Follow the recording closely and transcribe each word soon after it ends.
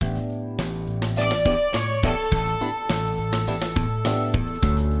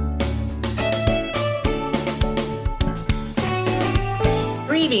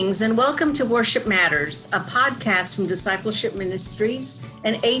Greetings and welcome to Worship Matters, a podcast from Discipleship Ministries,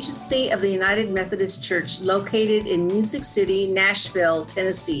 an agency of the United Methodist Church located in Music City, Nashville,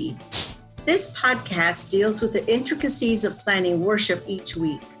 Tennessee. This podcast deals with the intricacies of planning worship each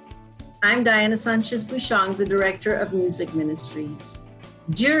week. I'm Diana Sanchez-Bouchong, the Director of Music Ministries.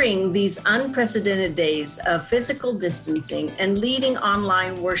 During these unprecedented days of physical distancing and leading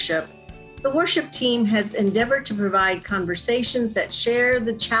online worship, the worship team has endeavored to provide conversations that share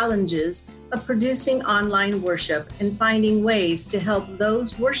the challenges of producing online worship and finding ways to help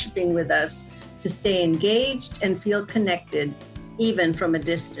those worshiping with us to stay engaged and feel connected, even from a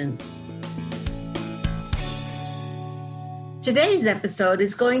distance. Today's episode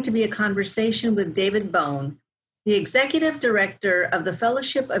is going to be a conversation with David Bone, the Executive Director of the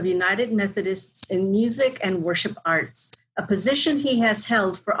Fellowship of United Methodists in Music and Worship Arts, a position he has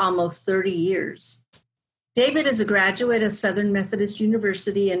held for almost 30 years. David is a graduate of Southern Methodist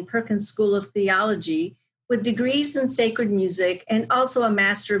University and Perkins School of Theology with degrees in sacred music and also a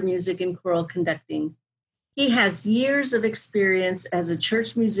Master of Music in choral conducting. He has years of experience as a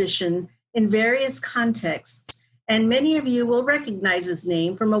church musician in various contexts, and many of you will recognize his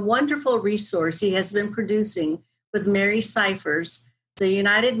name from a wonderful resource he has been producing with Mary Cyphers, the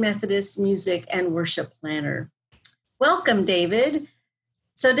United Methodist Music and Worship Planner. Welcome, David.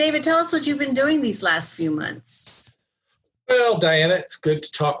 So, David, tell us what you've been doing these last few months. Well, Diana, it's good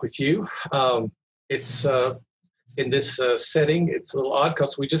to talk with you. It's in this setting, it's a little odd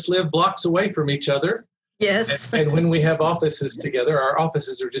because we just live blocks away from each other. Yes. And when we have offices together, our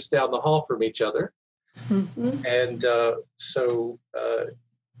offices are just down the hall from each other. Mm-hmm. And so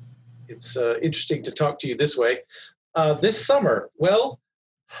it's interesting to talk to you this way. This summer,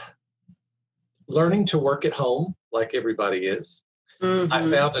 learning to work at home like everybody is. Mm-hmm. I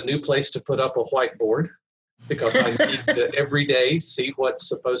found a new place to put up a whiteboard because I need to every day see what's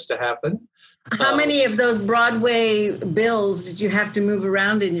supposed to happen. How many of those Broadway bills did you have to move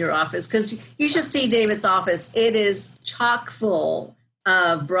around in your office? Because you should see David's office. It is chock full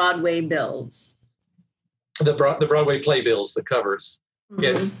of Broadway bills. The Broadway playbills, the covers. Mm-hmm.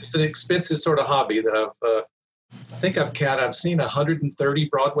 Yeah, it's an expensive sort of hobby that I've seen 130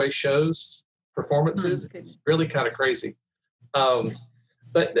 Broadway shows, performances. It's really kind of crazy.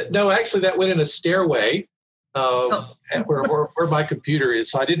 But no, actually that went in a stairway where my computer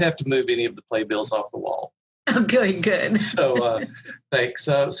is. So I didn't have to move any of the playbills off the wall. Oh, good. So thanks.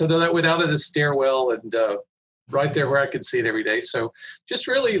 So no, that went out of the stairwell and right there where I could see it every day. So just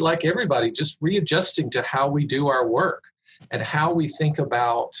really like everybody, just readjusting to how we do our work and how we think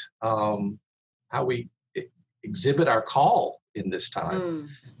about how we exhibit our call in this time.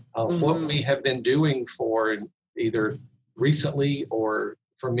 What we have been doing for either recently or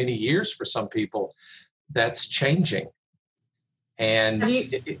for many years for some people, that's changing. And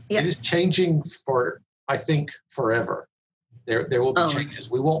it is changing for, I think, forever. There will be changes.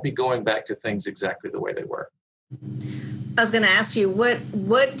 We won't be going back to things exactly the way they were. I was going to ask you,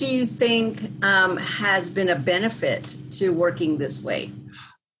 what do you think has been a benefit to working this way?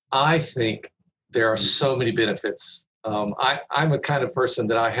 I think there are so many benefits. I'm a kind of person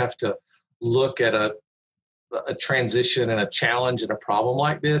that I have to look at a transition and a challenge and a problem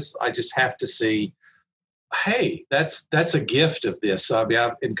like this. I just have to see, hey, that's a gift of this. I mean,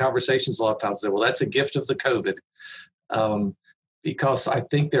 I've in conversations a lot of times say, well, that's a gift of the COVID, because I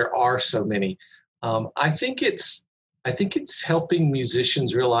think there are so many. I think it's helping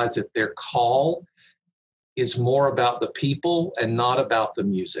musicians realize that their call is more about the people and not about the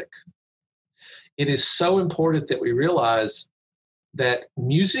music. It is so important that we realize that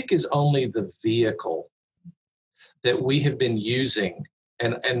music is only the vehicle that we have been using,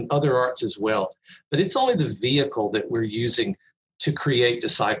 and other arts as well. But it's only the vehicle that we're using to create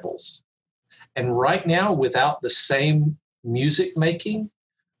disciples. And right now, without the same music making,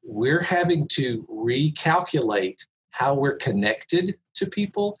 we're having to recalculate how we're connected to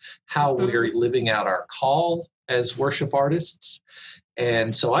people, how we're living out our call as worship artists.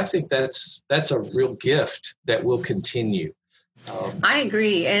 And so I think that's a real gift that will continue. I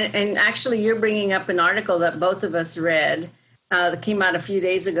agree. And actually, you're bringing up an article that both of us read that came out a few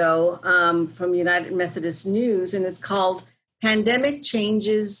days ago from United Methodist News, and it's called Pandemic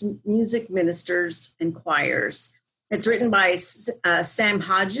Changes Music Ministers and Choirs. It's written by Sam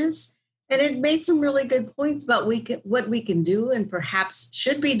Hodges, and it made some really good points about what we can do and perhaps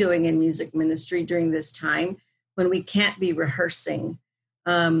should be doing in music ministry during this time when we can't be rehearsing.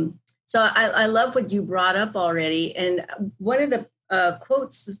 So I love what you brought up already. And one of the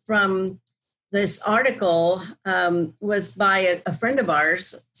quotes from this article was by a friend of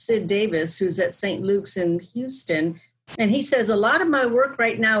ours, Sid Davis, who's at St. Luke's in Houston. And he says, a lot of my work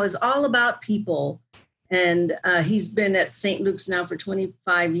right now is all about people. And he's been at St. Luke's now for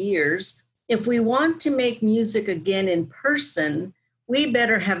 25 years. If we want to make music again in person, we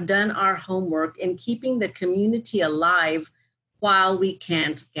better have done our homework in keeping the community alive while we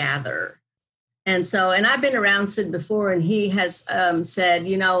can't gather. And so, and I've been around Sid before, and he has said,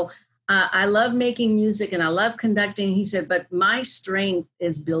 I love making music and I love conducting. He said, but my strength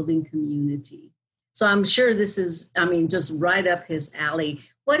is building community. So I'm sure this is, just right up his alley.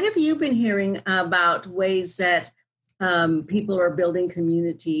 What have you been hearing about ways that people are building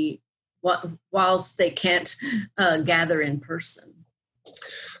community whilst they can't gather in person?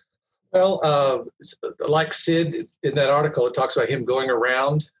 Well, like Sid in that article, it talks about him going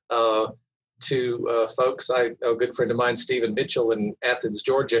around to folks. A good friend of mine, Stephen Mitchell in Athens,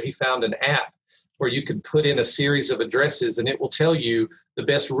 Georgia, he found an app where you can put in a series of addresses and it will tell you the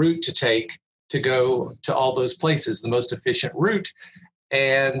best route to take to go to all those places, the most efficient route.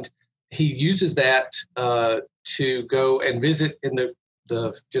 And he uses that to go and visit in the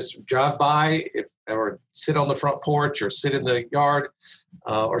just drive by or sit on the front porch or sit in the yard,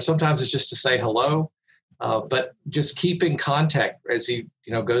 or sometimes it's just to say hello. But just keep in contact as he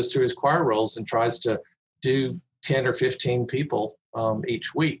goes through his choir roles and tries to do 10 or 15 people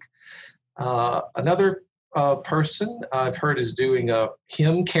each week. Another person I've heard is doing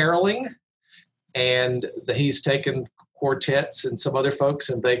hymn caroling, and he's taken quartets and some other folks,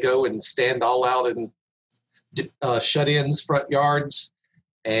 and they go and stand all out in shut-ins, front yards,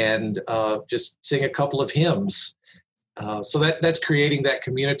 and just sing a couple of hymns. So that's creating that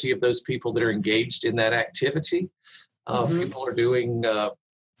community of those people that are engaged in that activity. People are doing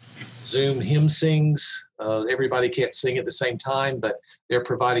Zoom hymn sings. Everybody can't sing at the same time, but they're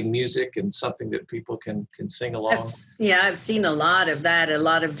providing music and something that people can sing along. I've seen a lot of that, a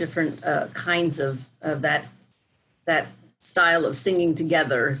lot of different kinds of that style of singing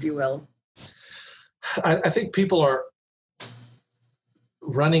together, if you will. I think people are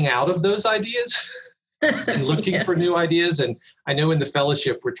running out of those ideas and looking for new ideas. And I know in the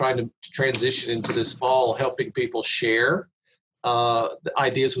fellowship, we're trying to transition into this fall, helping people share the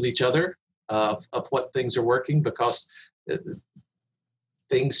ideas with each other of what things are working, because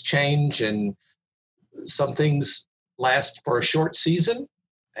things change and some things last for a short season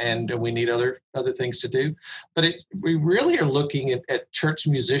and we need other things to do. But we really are looking at church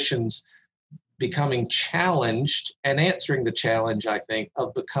musicians becoming challenged and answering the challenge, I think,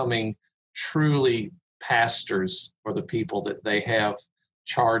 of becoming truly pastors for the people that they have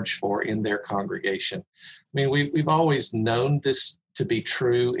charge for in their congregation. I mean, we've always known this to be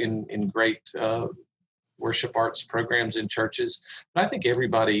true in great worship arts programs in churches, but I think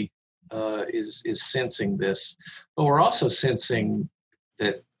everybody is sensing this. But we're also sensing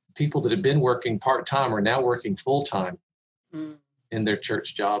that people that have been working part-time are now working full-time in their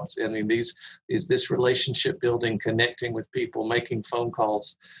church jobs. I mean, this relationship building, connecting with people, making phone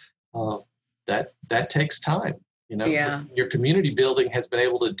calls, that takes time. Your community building has been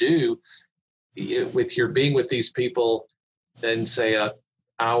able to do with your being with these people in, say, an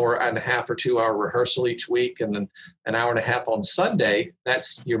hour and a half or 2 hour rehearsal each week, and then an hour and a half on Sunday.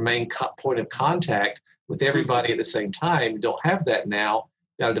 That's your main point of contact with everybody at the same time. You don't have that now.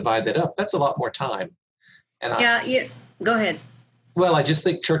 You got to divide that up. That's a lot more time. And go ahead. Well, I just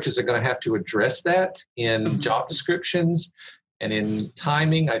think churches are going to have to address that in job descriptions and in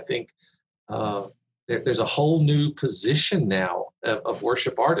timing. I think there's a whole new position now of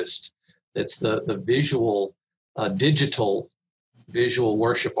worship artist. That's the visual, digital visual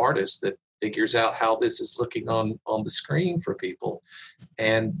worship artist that figures out how this is looking on the screen for people.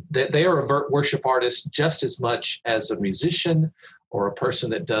 And that they are a worship artist just as much as a musician or a person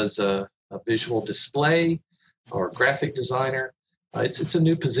that does a visual display or a graphic designer. It's a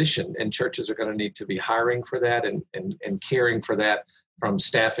new position, and churches are going to need to be hiring for that and caring for that from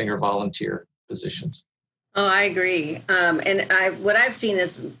staffing or volunteer positions. Oh, I agree. And what I've seen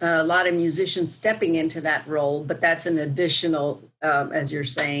is a lot of musicians stepping into that role, but that's an additional, as you're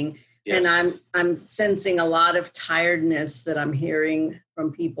saying. Yes. And I'm sensing a lot of tiredness that I'm hearing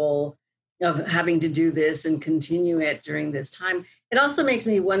from people of having to do this and continue it during this time. It also makes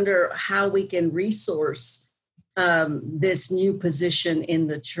me wonder how we can resource this new position in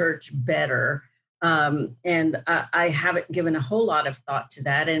the church better. And I haven't given a whole lot of thought to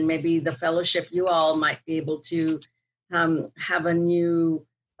that. And maybe the fellowship, you all might be able to have a new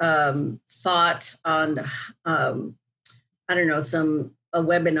thought on, I don't know, a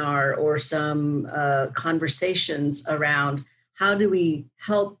webinar or some conversations around how do we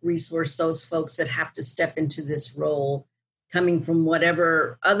help resource those folks that have to step into this role coming from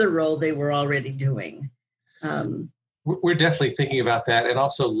whatever other role they were already doing. we're definitely thinking about that, and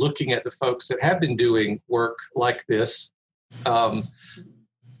also looking at the folks that have been doing work like this,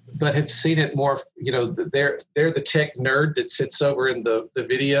 but have seen it more. They're the tech nerd that sits over in the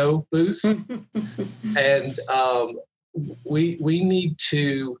video booth, and we need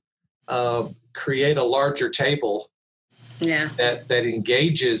to create a larger table that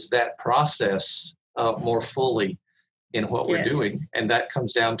engages that process more fully in what we're doing, and that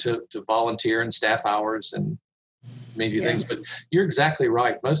comes down to volunteer and staff hours and maybe things. But you're exactly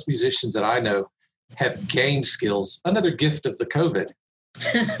right. Most musicians that I know have gained skills. Another gift of the COVID.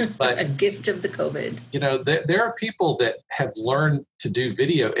 But a gift of the COVID. There are people that have learned to do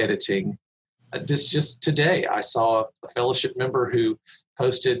video editing. Just today, I saw a fellowship member who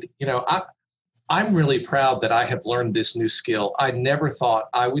posted, I'm really proud that I have learned this new skill. I never thought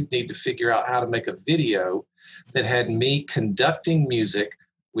I would need to figure out how to make a video that had me conducting music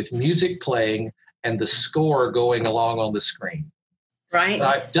with music playing and the score going along on the screen. Right. But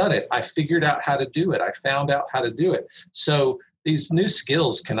I've done it. I figured out how to do it. I found out how to do it. So these new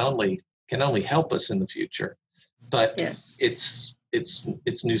skills can only help us in the future. But it's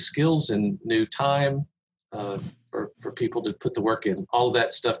new skills and new time for people to put the work in. All of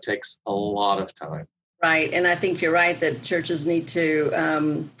that stuff takes a lot of time. Right. And I think you're right that churches need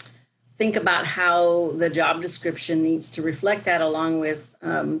to think about how the job description needs to reflect that, along with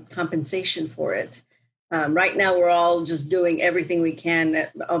compensation for it. Right now, we're all just doing everything we can,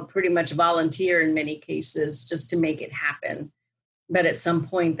 pretty much volunteer in many cases, just to make it happen. But at some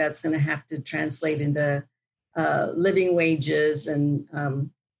point, that's going to have to translate into living wages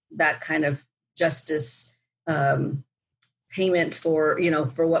and that kind of justice payment for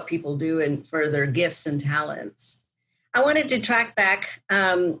what people do and for their gifts and talents. I wanted to track back.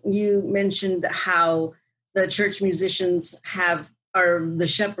 You mentioned how the church musicians are the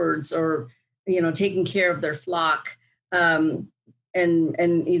shepherds, or taking care of their flock, and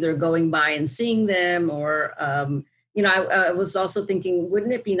either going by and seeing them, or I was also thinking,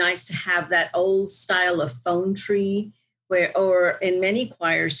 wouldn't it be nice to have that old style of phone tree, or in many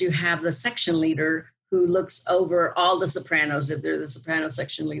choirs you have the section leader who looks over all the sopranos, if they're the soprano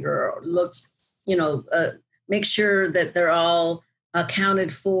section leader, or looks, make sure that they're all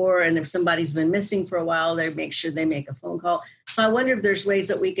accounted for. And if somebody's been missing for a while, they make sure they make a phone call. So I wonder if there's ways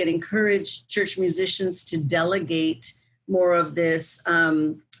that we could encourage church musicians to delegate more of this,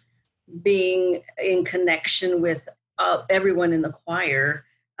 being in connection with everyone in the choir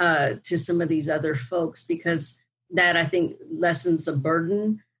to some of these other folks, because that, I think, lessens the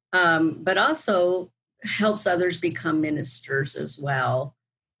burden, but also helps others become ministers as well.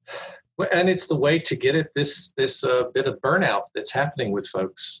 And it's the way to get at this bit of burnout that's happening with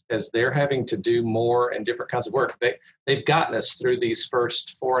folks as they're having to do more and different kinds of work. They've gotten us through these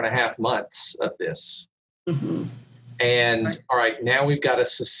first 4.5 months of this. Mm-hmm. And all right, now we've got to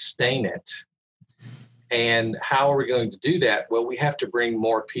sustain it. And how are we going to do that? Well, we have to bring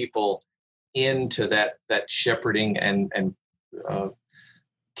more people into that shepherding and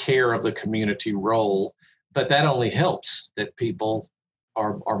care of the community role. But that only helps that people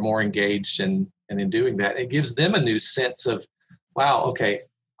are more engaged and in doing that. It gives them a new sense of, wow, okay,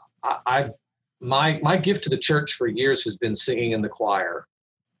 my gift to the church for years has been singing in the choir.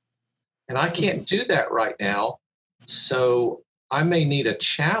 And I can't do that right now. So I may need a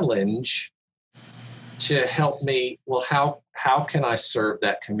challenge to help me. Well, how can I serve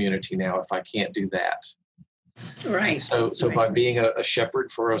that community now if I can't do that? Right. So right. By being a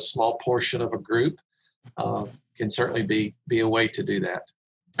shepherd for a small portion of a group can certainly be a way to do that.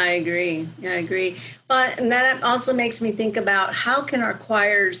 I agree. But and that also makes me think about, how can our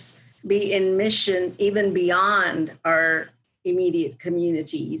choirs be in mission even beyond our immediate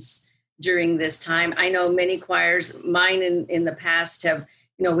communities during this time? I know many choirs, mine in the past, have,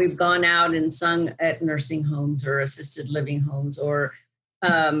 we've gone out and sung at nursing homes or assisted living homes, or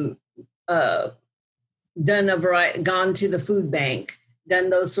done gone to the food bank,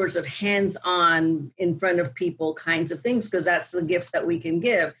 done those sorts of hands-on, in front of people kinds of things, because that's the gift that we can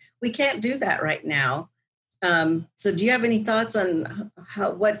give. We can't do that right now. So do you have any thoughts on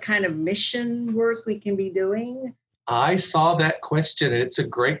what kind of mission work we can be doing? I saw that question, and it's a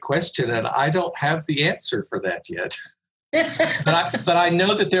great question, and I don't have the answer for that yet. but I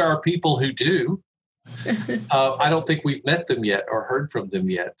know that there are people who do. I don't think we've met them yet or heard from them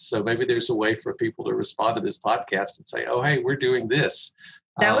yet. So maybe there's a way for people to respond to this podcast and say, "Oh, hey, we're doing this."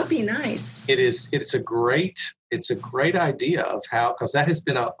 That would be nice. It is. It's a great idea of how, because that has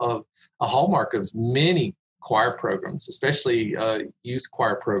been a hallmark of many choir programs, especially youth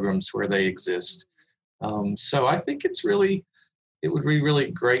choir programs where they exist. So I think it would be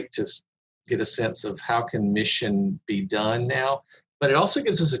really great to get a sense of how can mission be done now. But it also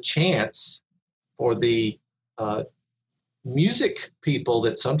gives us a chance for the music people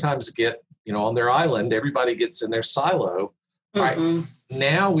that sometimes get, on their island, everybody gets in their silo, right?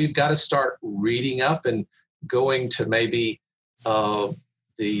 Now we've got to start reading up and going to maybe the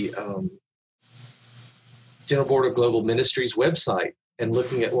General Board of Global Ministries website and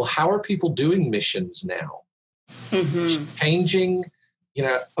looking at, well, how are people doing missions now? Changing,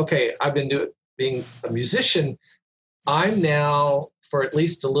 okay, I've been being a musician. I'm now, for at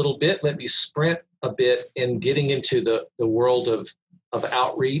least a little bit, let me sprint a bit in getting into the world of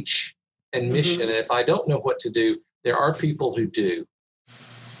outreach and mission. And if I don't know what to do, there are people who do.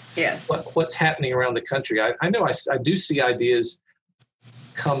 Yes. What's happening around the country? I know I do see ideas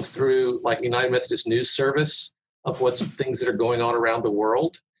come through, like United Methodist News Service, of what's things that are going on around the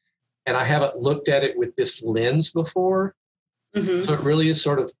world. And I haven't looked at it with this lens before. So it really is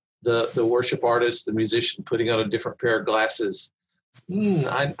sort of the worship artist, the musician putting on a different pair of glasses.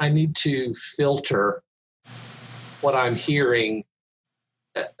 I need to filter what I'm hearing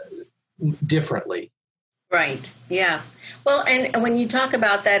differently. Right. Yeah. Well, and when you talk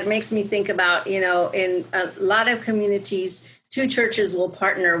about that, it makes me think about, in a lot of communities, two churches will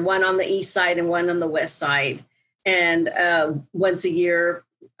partner, one on the east side and one on the west side. And once a year,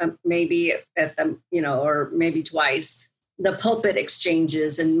 maybe at the, or maybe twice, the pulpit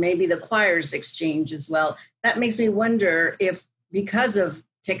exchanges and maybe the choirs exchange as well. That makes me wonder if, because of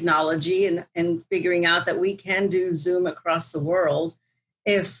technology and figuring out that we can do Zoom across the world,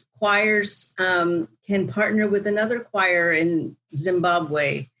 if choirs can partner with another choir in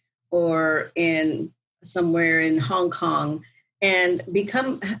Zimbabwe or in somewhere in Hong Kong and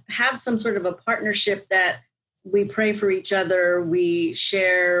have some sort of a partnership that we pray for each other, we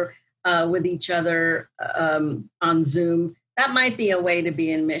share with each other on Zoom. That might be a way to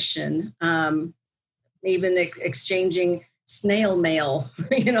be in mission. Even exchanging snail mail,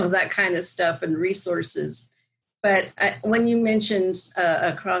 that kind of stuff and resources. But when you mentioned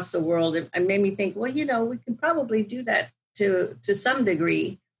across the world, it made me think, well, we can probably do that to some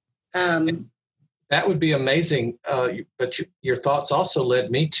degree. That would be amazing. But your thoughts also led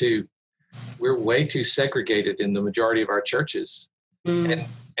me to, we're way too segregated in the majority of our churches.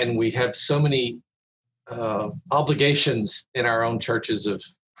 And we have so many obligations in our own churches of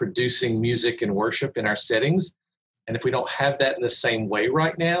producing music and worship in our settings. And if we don't have that in the same way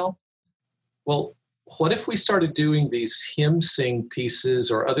right now, well, what if we started doing these hymn sing pieces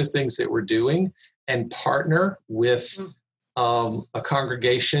or other things that we're doing and partner with a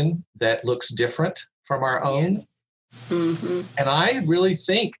congregation that looks different from our own? Yes. And I really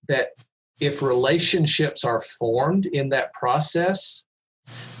think that if relationships are formed in that process,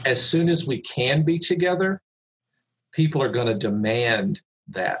 as soon as we can be together, people are going to demand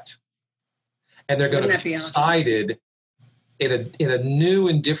that. And they're going to be excited in a new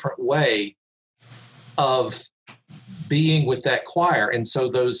and different way of being with that choir. And so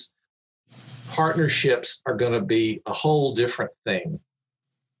those partnerships are going to be a whole different thing.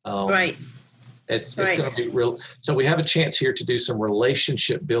 Right. It's going to be real. So we have a chance here to do some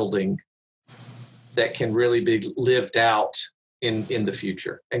relationship building that can really be lived out in the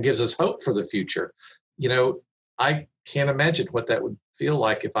future and gives us hope for the future. I can't imagine what that would feel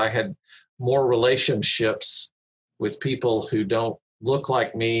like if I had more relationships with people who don't look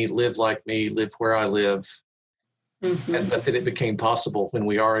like me, live where I live. And that it became possible when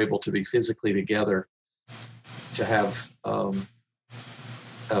we are able to be physically together to have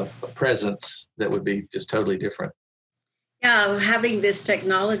a presence that would be just totally different. Yeah, having this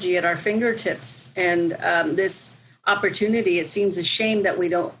technology at our fingertips and this opportunity, it seems a shame that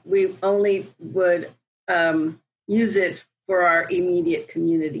we only would use it for our immediate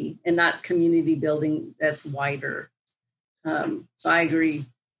community and not community building that's wider. So I agree.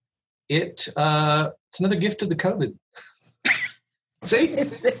 It's another gift of the COVID. See,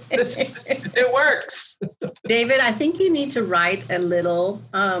 it works. David, I think you need to write a little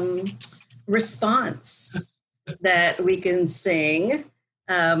response that we can sing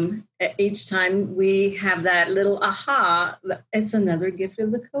each time we have that little aha. It's another gift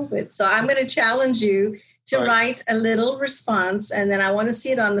of the COVID. So I'm going to challenge you to write a little response, and then I want to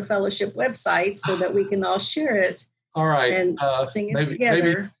see it on the fellowship website so that we can all share it. All right. And sing it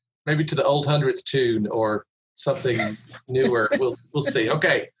together. Maybe to the old 100th tune or something newer. We'll see.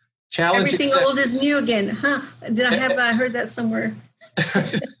 Okay. Challenge. Everything accepted. Old is new again. Huh? I heard that somewhere.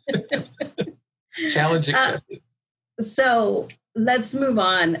 Challenge accepted. So let's move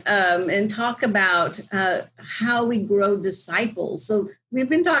on and talk about how we grow disciples. So we've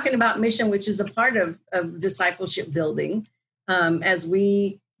been talking about mission, which is a part of discipleship building, as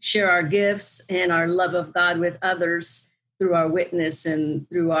we share our gifts and our love of God with others through our witness and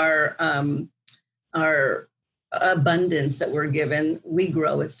through our abundance that we're given, we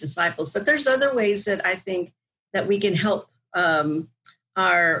grow as disciples. But there's other ways that I think that we can help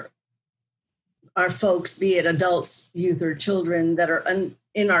our folks, be it adults, youth, or children that are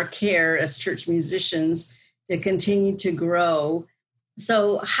in our care as church musicians, to continue to grow.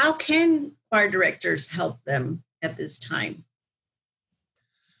 So how can choir directors help them at this time?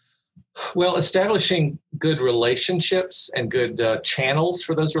 Well, establishing good relationships and good channels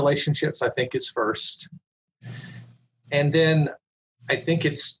for those relationships, I think, is first. And then I think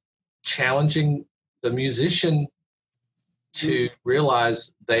it's challenging the musician to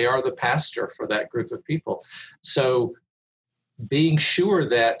realize they are the pastor for that group of people. So being sure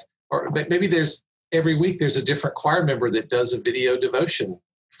that, or maybe every week there's a different choir member that does a video devotion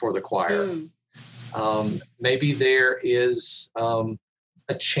for the choir. Maybe there is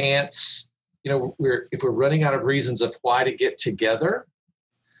a chance, if we're running out of reasons of why to get together,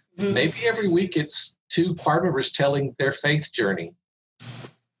 maybe every week it's 2 choir members telling their faith journey.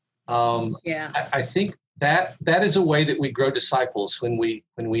 I think that is a way that we grow disciples, when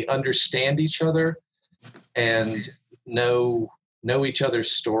we understand each other and know each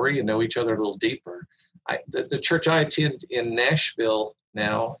other's story and know each other a little deeper. The church I attend in Nashville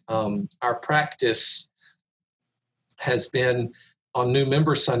now, our practice has been on New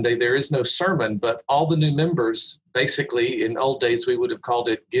Member Sunday. There is no sermon, but all the new members, basically, in old days we would have called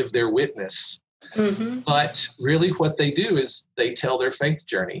it give their witness. But really what they do is they tell their faith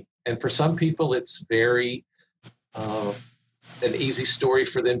journey. And for some people, it's very an easy story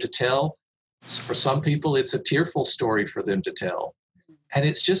for them to tell. For some people, it's a tearful story for them to tell. And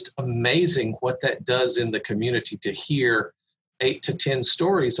it's just amazing what that does in the community to hear 8 to 10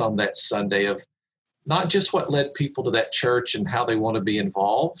 stories on that Sunday of not just what led people to that church and how they want to be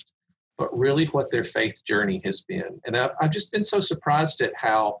involved, but really what their faith journey has been. And I've just been so surprised at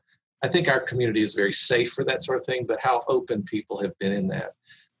how, I think our community is very safe for that sort of thing, but how open people have been in that.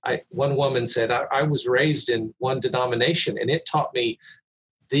 One woman said, I was raised in one denomination and it taught me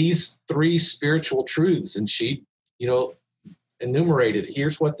these 3 spiritual truths. And she, enumerated,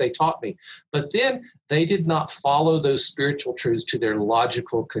 here's what they taught me. But then they did not follow those spiritual truths to their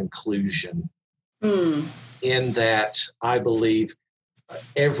logical conclusion. In that, I believe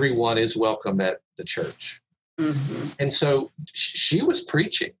everyone is welcome at the church. And so she was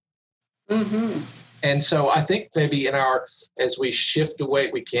preaching. And so I think maybe as we shift away,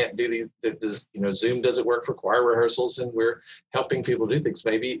 we can't do these, Zoom doesn't work for choir rehearsals, and we're helping people do things,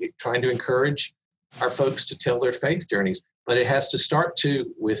 maybe trying to encourage our folks to tell their faith journeys. But it has to start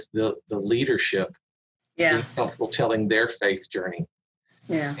with the leadership being comfortable telling their faith journey.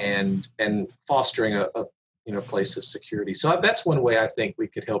 And fostering a place of security. So that's one way I think we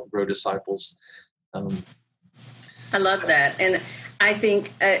could help grow disciples. I love that. And I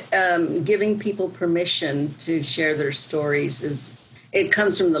think giving people permission to share their stories it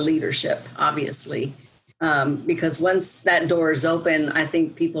comes from the leadership, obviously. Because once that door is open, I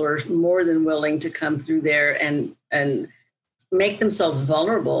think people are more than willing to come through there and make themselves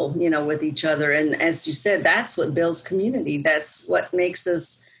vulnerable, with each other. And as you said, that's what builds community. That's what makes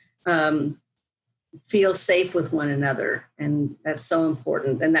us feel safe with one another. And that's so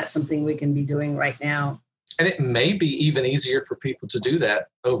important. And that's something we can be doing right now. And it may be even easier for people to do that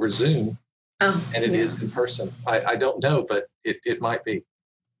over Zoom than it is in person. I don't know, but it might be.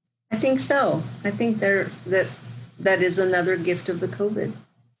 I think so. I think that is another gift of the COVID.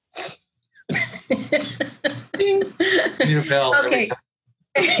 Ding. Your bell. Okay.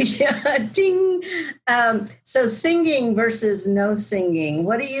 Ding. So singing versus no singing.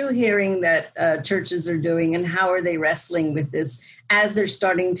 What are you hearing that churches are doing, and how are they wrestling with this as they're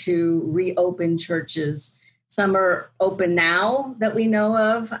starting to reopen churches? Some are open now that we know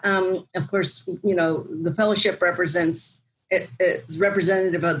of. Of course, the fellowship is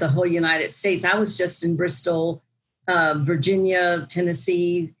representative of the whole United States. I was just in Bristol, Virginia,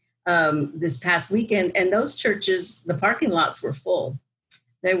 Tennessee, this past weekend, and those churches, the parking lots were full.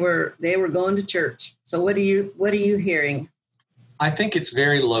 They were going to church. So what are you hearing? I think it's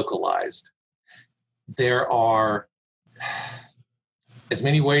very localized. There are as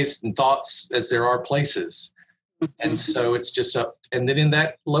many ways and thoughts as there are places. And so it's just up. And then in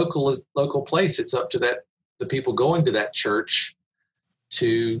that local place, it's up to the people going to that church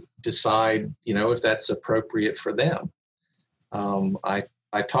to decide, if that's appropriate for them. I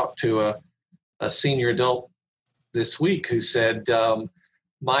talked to a senior adult this week who said,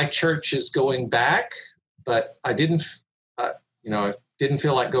 my church is going back, but I didn't didn't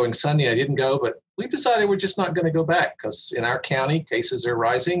feel like going Sunday, I didn't go, but we decided we're just not going to go back because in our county, cases are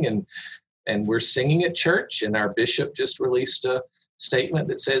rising and we're singing at church. And our bishop just released a statement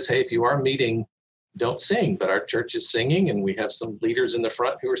that says, hey, if you are meeting, don't sing. But our church is singing, and we have some leaders in the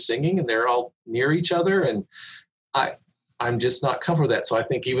front who are singing, and they're all near each other. And I'm just not comfortable with that. So I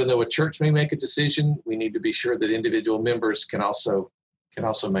think even though a church may make a decision, we need to be sure that individual members can also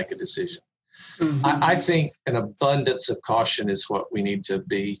make a decision. Mm-hmm. I think an abundance of caution is what we need to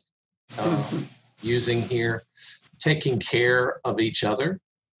be using here, taking care of each other,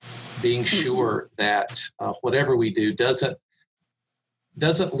 being sure that whatever we do doesn't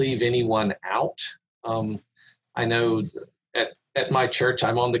leave anyone out. I know at my church,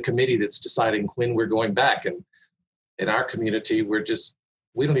 I'm on the committee that's deciding when we're going back. And in our community,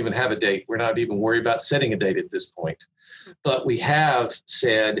 we don't even have a date. We're not even worried about setting a date at this point. But we have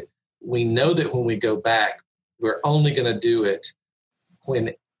said, we know that when we go back, we're only going to do it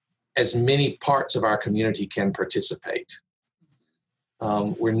when as many parts of our community can participate.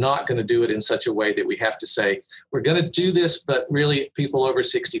 We're not going to do it in such a way that we have to say, we're going to do this, but really people over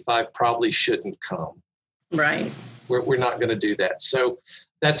 65 probably shouldn't come. Right. We're not going to do that. So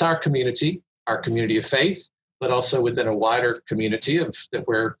that's our community of faith, but also within a wider community of that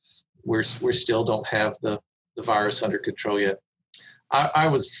where we still don't have the virus under control yet. I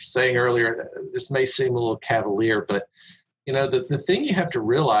was saying earlier, this may seem a little cavalier, but the thing you have to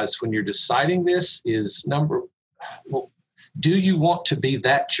realize when you're deciding this is do you want to be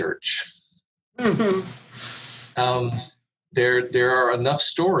that church? Mm-hmm. There are enough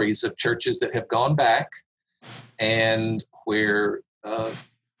stories of churches that have gone back and where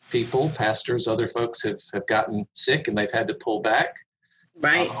people, pastors, other folks have gotten sick and they've had to pull back.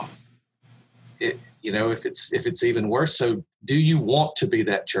 Right. If it's even worse. So do you want to be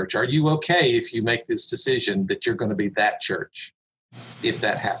that church? Are you okay if you make this decision that you're going to be that church, if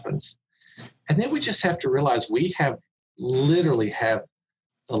that happens? And then we just have to realize we literally have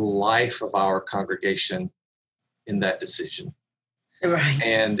the life of our congregation in that decision. Right.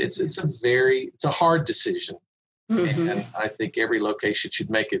 And it's a hard decision. Mm-hmm. And I think every location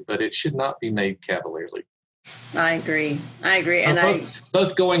should make it, but it should not be made cavalierly. I agree. And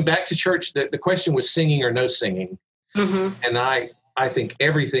both going back to church, the question was singing or no singing. Mm-hmm. And I think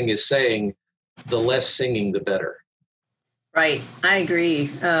everything is saying the less singing, the better. Right. I agree.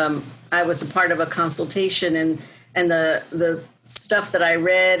 I was a part of a consultation and the stuff that I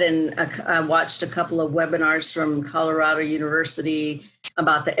read, and I watched a couple of webinars from Colorado University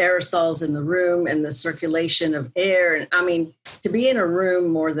about the aerosols in the room and the circulation of air. And I mean, to be in a room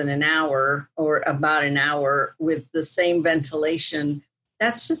more than an hour or about an hour with the same ventilation,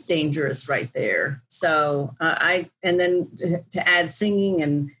 that's just dangerous right there. So and then to add singing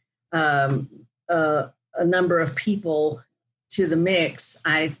and a number of people to the mix,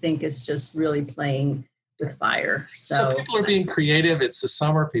 I think it's just really playing with fire. So people are being creative. It's the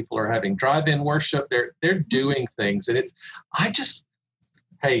summer. People are having drive-in worship. They're doing things, and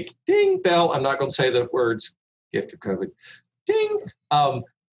hey, ding bell. I'm not going to say the words. Get to COVID. Ding.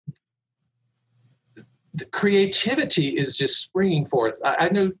 The creativity is just springing forth. I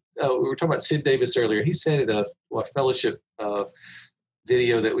know we were talking about Sid Davis earlier. He said at a fellowship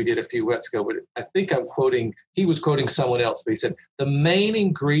video that we did a few weeks ago, but I think he was quoting someone else, but he said, the main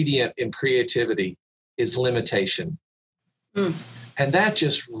ingredient in creativity is limitation. Mm. And that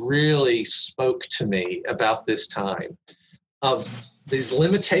just really spoke to me about this time of these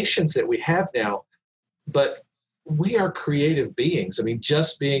limitations that we have now, but we are creative beings. I mean,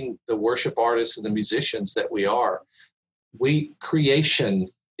 just being the worship artists and the musicians that we are, creation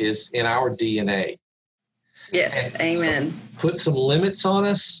is in our DNA. Yes, and amen. So put some limits on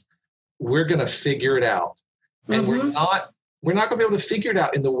us, we're going to figure it out. And we're not going to be able to figure it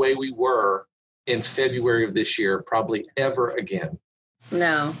out in the way we were in February of this year, probably ever again.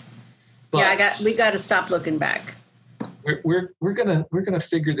 No. But we got to stop looking back. We're gonna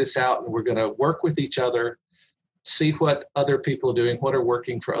figure this out, and we're gonna work with each other, see what other people are doing, what are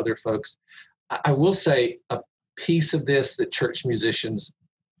working for other folks. I will say a piece of this that church musicians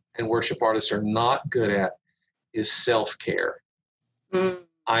and worship artists are not good at is self-care. Mm.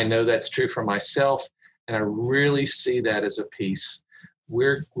 I know that's true for myself, and I really see that as a piece.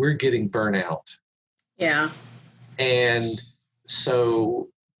 We're getting burnout. Yeah. And so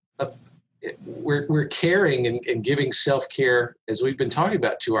we're caring and giving self-care, as we've been talking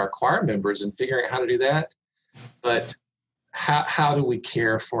about, to our choir members and figuring out how to do that. But how do we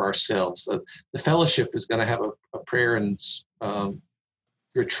care for ourselves? The fellowship is going to have a prayer and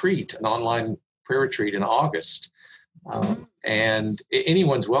retreat, an online prayer retreat in August. And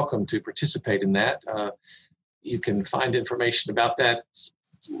anyone's welcome to participate in that. you can find information about that. It's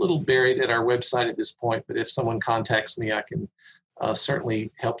a little buried at our website at this point, but if someone contacts me, I can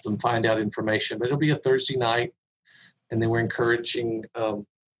certainly help them find out information. But it'll be a Thursday night, and then we're encouraging the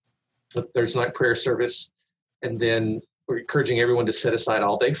Thursday night prayer service, and then we're encouraging everyone to set aside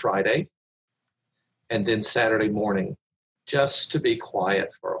all day Friday, and then Saturday morning, just to be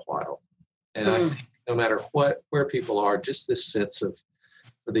quiet for a while. And I think no matter where people are, just this sense of,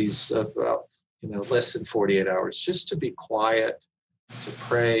 for these less than 48 hours, just to be quiet, to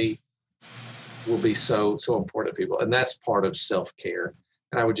pray, will be so important to people. And that's part of self-care.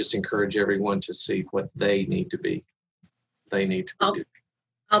 And I would just encourage everyone to see what they need to be.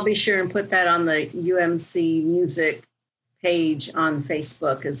 I'll be sure and put that on the UMC Music page on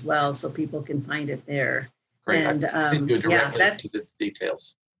Facebook as well, so people can find it there. Great. And to the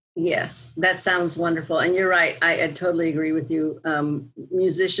details. Yes, that sounds wonderful. And you're right. I totally agree with you.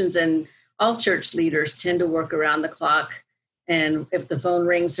 Musicians and all church leaders tend to work around the clock. And if the phone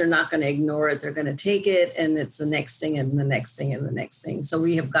rings, they're not going to ignore it. They're going to take it. And it's the next thing and the next thing and the next thing. So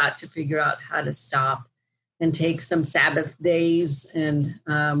we have got to figure out how to stop and take some Sabbath days. And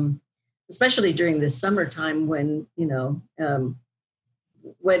especially during this summertime when, when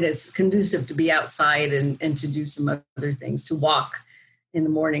it's conducive to be outside and to do some other things, to walk in the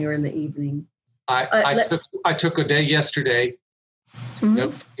morning or in the evening. I took a day yesterday,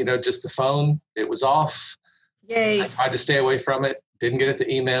 just the phone. It was off. Yay. I tried to stay away from it. Didn't get at the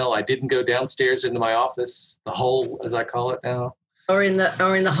email. I didn't go downstairs into my office, the hole, as I call it now. Or in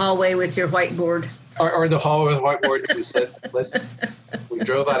the hallway with your whiteboard. Or in the hallway with the whiteboard. We said, we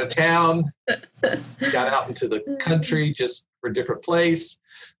drove out of town, got out into the country just for a different place.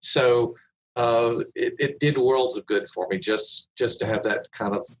 So it did worlds of good for me just to have that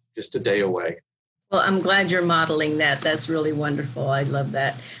kind of just a day away. Well, I'm glad you're modeling that. That's really wonderful. I love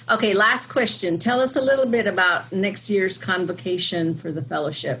that. Okay, last question. Tell us a little bit about next year's convocation for the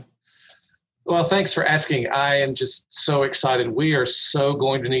fellowship. Well, thanks for asking. I am just so excited. We are so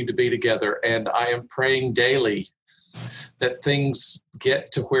going to need to be together, and I am praying daily that things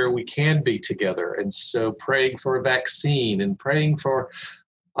get to where we can be together. And so praying for a vaccine and praying for,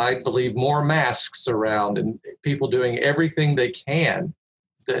 I believe, more masks around and people doing everything they can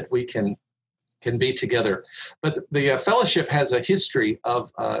that we can be together. But the fellowship has a history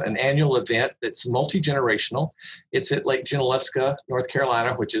of an annual event that's multi-generational. It's at Lake Junaluska, North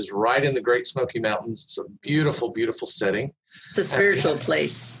Carolina, which is right in the Great Smoky Mountains. It's a beautiful, beautiful setting. It's a spiritual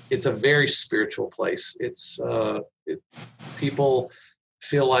place. It's a very spiritual place. It's people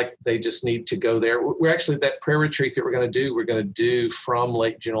feel like they just need to go there. We're actually, that prayer retreat that we're going to do from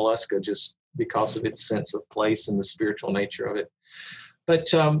Lake Junaluska just because of its sense of place and the spiritual nature of it. But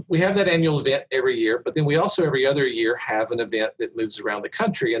we have that annual event every year, but then we also every other year have an event that moves around the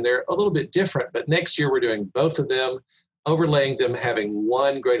country, and they're a little bit different. But next year we're doing both of them, overlaying them, having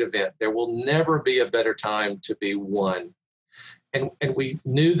one great event. There will never be a better time to be one. And we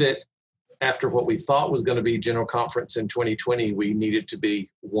knew that after what we thought was going to be General Conference in 2020, we needed to be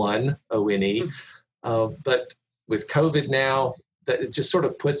one, ONE. But with COVID now, that it just sort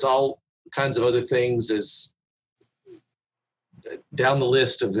of puts all kinds of other things as down the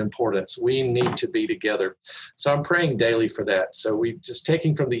list of importance. We need to be together. So I'm praying daily for that. So we just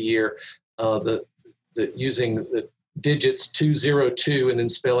taking from the year, using the digits 202 and then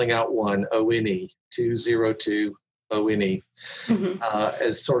spelling out one, ONE, 202 ONE,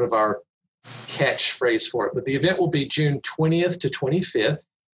 as sort of our catchphrase for it. But the event will be June 20th to 25th.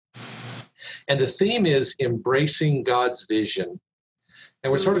 And the theme is embracing God's vision.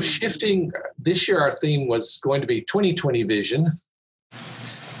 And we're sort of shifting. This year, our theme was going to be 2020 vision.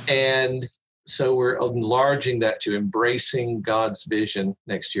 And so we're enlarging that to embracing God's vision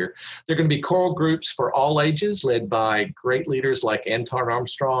next year. There are going to be choral groups for all ages led by great leaders like Anton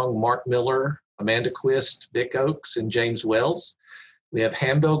Armstrong, Mark Miller, Amanda Quist, Vic Oakes, and James Wells. We have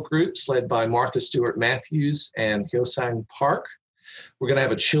handbell groups led by Martha Stewart Matthews and Hyosang Park. We're going to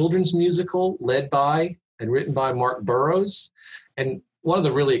have a children's musical led by and written by Mark Burrows. And one of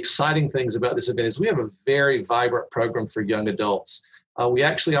the really exciting things about this event is we have a very vibrant program for young adults. We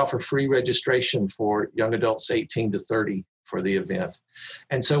actually offer free registration for young adults 18 to 30 for the event.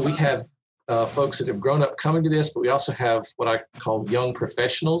 And so we have folks that have grown up coming to this, but we also have what I call young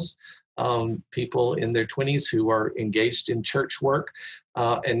professionals, people in their 20s who are engaged in church work.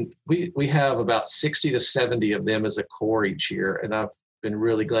 And we have about 60 to 70 of them as a core each year. And I've been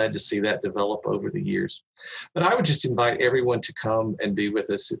really glad to see that develop over the years. But I would just invite everyone to come and be with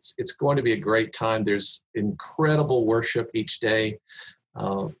us. It's going to be a great time. There's incredible worship each day.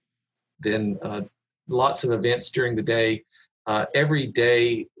 Then lots of events during the day. Every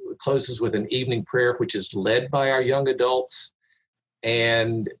day closes with an evening prayer, which is led by our young adults.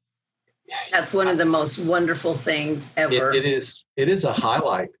 And that's one of the most wonderful things ever. It is a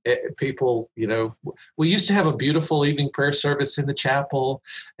highlight. People, we used to have a beautiful evening prayer service in the chapel,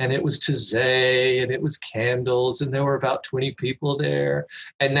 and it was Taizé, and it was candles, and there were about 20 people there.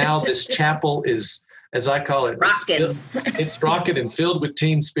 And now this chapel is, as I call it, rocking. It's rocking and filled with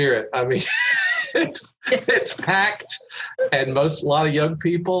teen spirit. I mean, it's packed, and a lot of young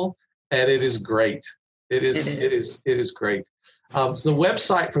people, and it is great. It is great. So the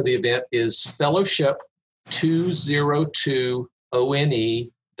website for the event is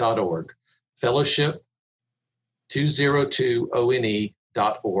fellowship202one.org.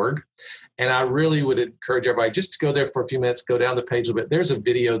 Fellowship202one.org. And I really would encourage everybody just to go there for a few minutes, go down the page a little bit. There's a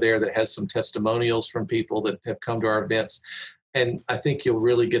video there that has some testimonials from people that have come to our events. And I think you'll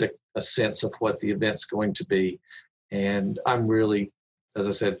really get a sense of what the event's going to be. And I'm really, as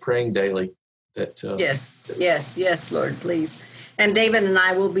I said, praying daily that yes, Lord, please. And David and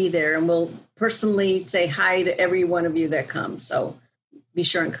I will be there, and we'll personally say hi to every one of you that comes. So be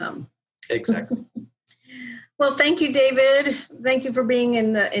sure and come. Exactly. Well, thank you, David. Thank you for being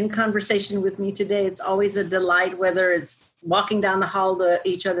in conversation with me today. It's always a delight, whether it's walking down the hall to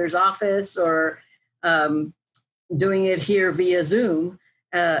each other's office or doing it here via Zoom.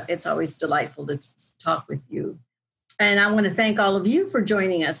 It's always delightful to talk with you. And I want to thank all of you for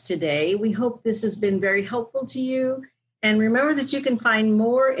joining us today. We hope this has been very helpful to you. And remember that you can find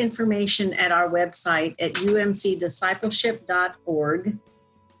more information at our website at umcdiscipleship.org.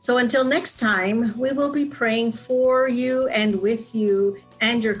 So until next time, we will be praying for you and with you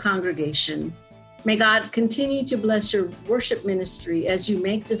and your congregation. May God continue to bless your worship ministry as you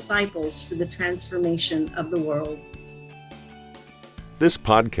make disciples for the transformation of the world. This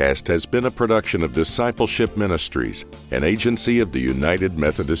podcast has been a production of Discipleship Ministries, an agency of the United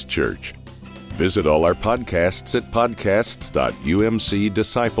Methodist Church. Visit all our podcasts at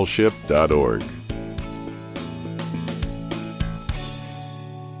podcasts.umcdiscipleship.org.